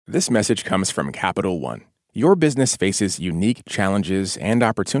This message comes from Capital One. Your business faces unique challenges and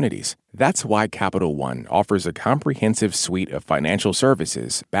opportunities. That's why Capital One offers a comprehensive suite of financial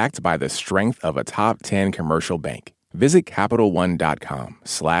services backed by the strength of a top 10 commercial bank. Visit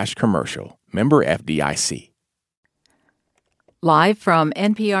CapitalOne.com/commercial. Member FDIC. Live from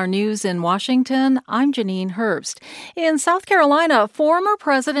NPR News in Washington, I'm Janine Herbst. In South Carolina, former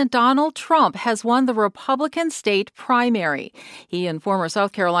President Donald Trump has won the Republican state primary. He and former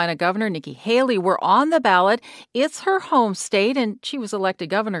South Carolina Governor Nikki Haley were on the ballot. It's her home state, and she was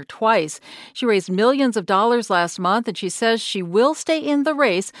elected governor twice. She raised millions of dollars last month, and she says she will stay in the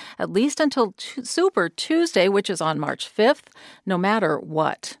race at least until Super Tuesday, which is on March 5th, no matter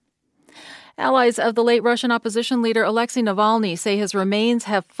what. Allies of the late Russian opposition leader Alexei Navalny say his remains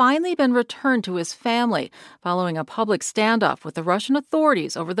have finally been returned to his family following a public standoff with the Russian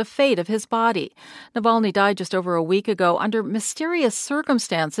authorities over the fate of his body. Navalny died just over a week ago under mysterious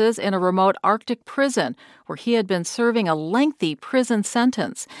circumstances in a remote Arctic prison where he had been serving a lengthy prison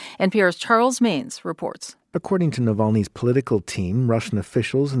sentence. NPR's Charles Maynes reports. According to Navalny's political team, Russian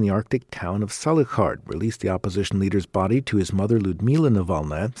officials in the Arctic town of Salikhard released the opposition leader's body to his mother Lyudmila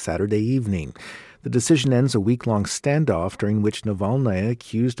Navalnaya Saturday evening. The decision ends a week-long standoff during which Navalnaya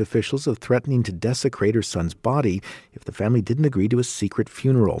accused officials of threatening to desecrate her son's body if the family didn't agree to a secret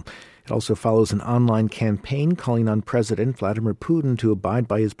funeral. It also follows an online campaign calling on President Vladimir Putin to abide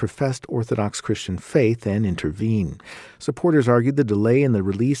by his professed Orthodox Christian faith and intervene. Supporters argued the delay in the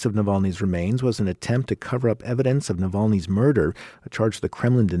release of Navalny's remains was an attempt to cover up evidence of Navalny's murder, a charge the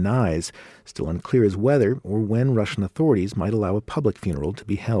Kremlin denies. Still unclear is whether or when Russian authorities might allow a public funeral to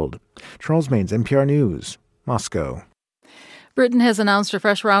be held. Charles Maynes, NPR News, Moscow. Britain has announced a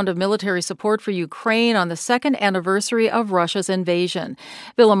fresh round of military support for Ukraine on the second anniversary of Russia's invasion.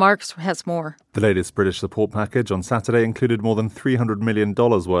 Willa Marks has more. The latest British support package on Saturday included more than $300 million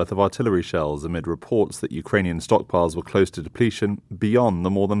worth of artillery shells amid reports that Ukrainian stockpiles were close to depletion beyond the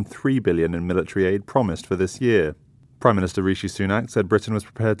more than $3 billion in military aid promised for this year. Prime Minister Rishi Sunak said Britain was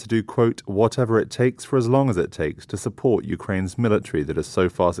prepared to do, quote, whatever it takes for as long as it takes to support Ukraine's military that has so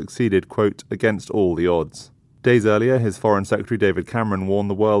far succeeded, quote, against all the odds. Days earlier, his Foreign Secretary David Cameron warned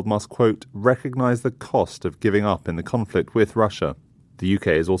the world must, quote, recognise the cost of giving up in the conflict with Russia. The UK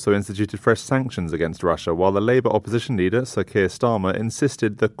has also instituted fresh sanctions against Russia, while the Labour opposition leader, Sir Keir Starmer,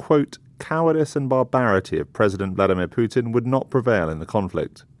 insisted the, quote, cowardice and barbarity of President Vladimir Putin would not prevail in the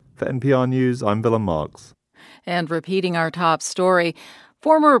conflict. For NPR News, I'm Willa Marks. And repeating our top story,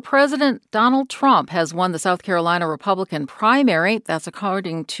 former President Donald Trump has won the South Carolina Republican primary. That's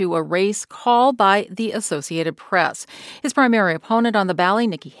according to a race call by the Associated Press. His primary opponent on the ballot,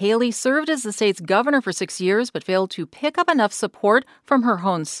 Nikki Haley, served as the state's governor for 6 years, but failed to pick up enough support from her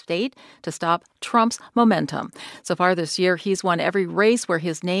home state to stop Trump's momentum. So far this year, he's won every race where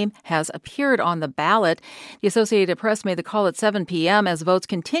his name has appeared on the ballot. The Associated Press made the call at 7 p.m. as votes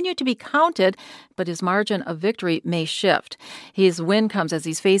continue to be counted, but his margin of victory may shift. His win comes as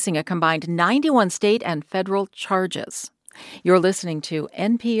he's facing a combined 91 state and federal charges. You're listening to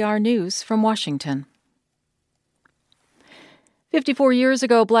NPR News from Washington. 54 years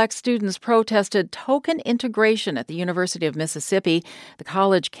ago, Black students protested token integration at the University of Mississippi, the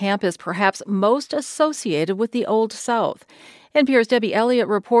college campus perhaps most associated with the Old South. NPR's Debbie Elliott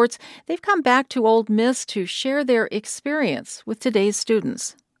reports they've come back to Ole Miss to share their experience with today's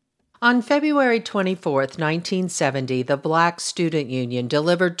students. On February 24, 1970, the Black Student Union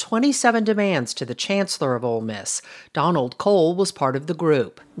delivered 27 demands to the Chancellor of Ole Miss. Donald Cole was part of the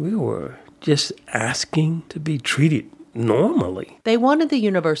group. We were just asking to be treated normally. They wanted the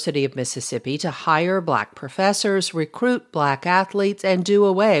University of Mississippi to hire Black professors, recruit Black athletes, and do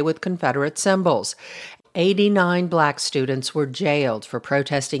away with Confederate symbols. 89 Black students were jailed for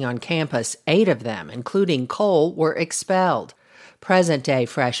protesting on campus. 8 of them, including Cole, were expelled. Present-day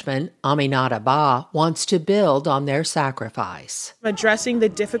freshman Aminata Ba wants to build on their sacrifice. Addressing the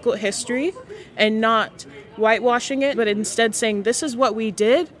difficult history and not whitewashing it, but instead saying this is what we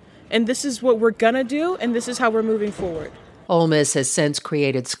did, and this is what we're going to do, and this is how we're moving forward. Ole Miss has since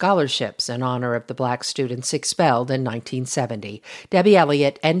created scholarships in honor of the Black students expelled in 1970. Debbie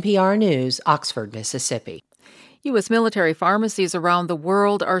Elliott, NPR News, Oxford, Mississippi. U.S. military pharmacies around the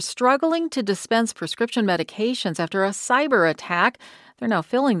world are struggling to dispense prescription medications after a cyber attack. They're now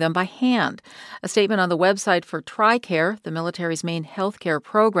filling them by hand. A statement on the website for TRICARE, the military's main healthcare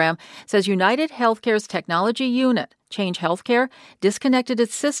program, says United Healthcare's technology unit, Change Healthcare, disconnected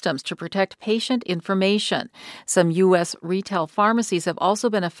its systems to protect patient information. Some U.S. retail pharmacies have also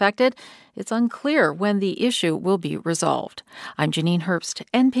been affected. It's unclear when the issue will be resolved. I'm Janine Herbst,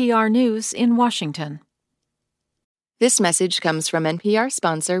 NPR News in Washington. This message comes from NPR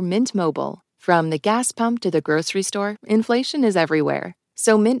sponsor Mint Mobile. From the gas pump to the grocery store, inflation is everywhere.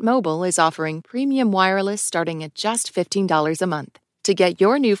 So Mint Mobile is offering premium wireless starting at just $15 a month. To get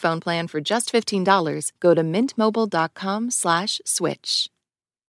your new phone plan for just $15, go to mintmobile.com/switch.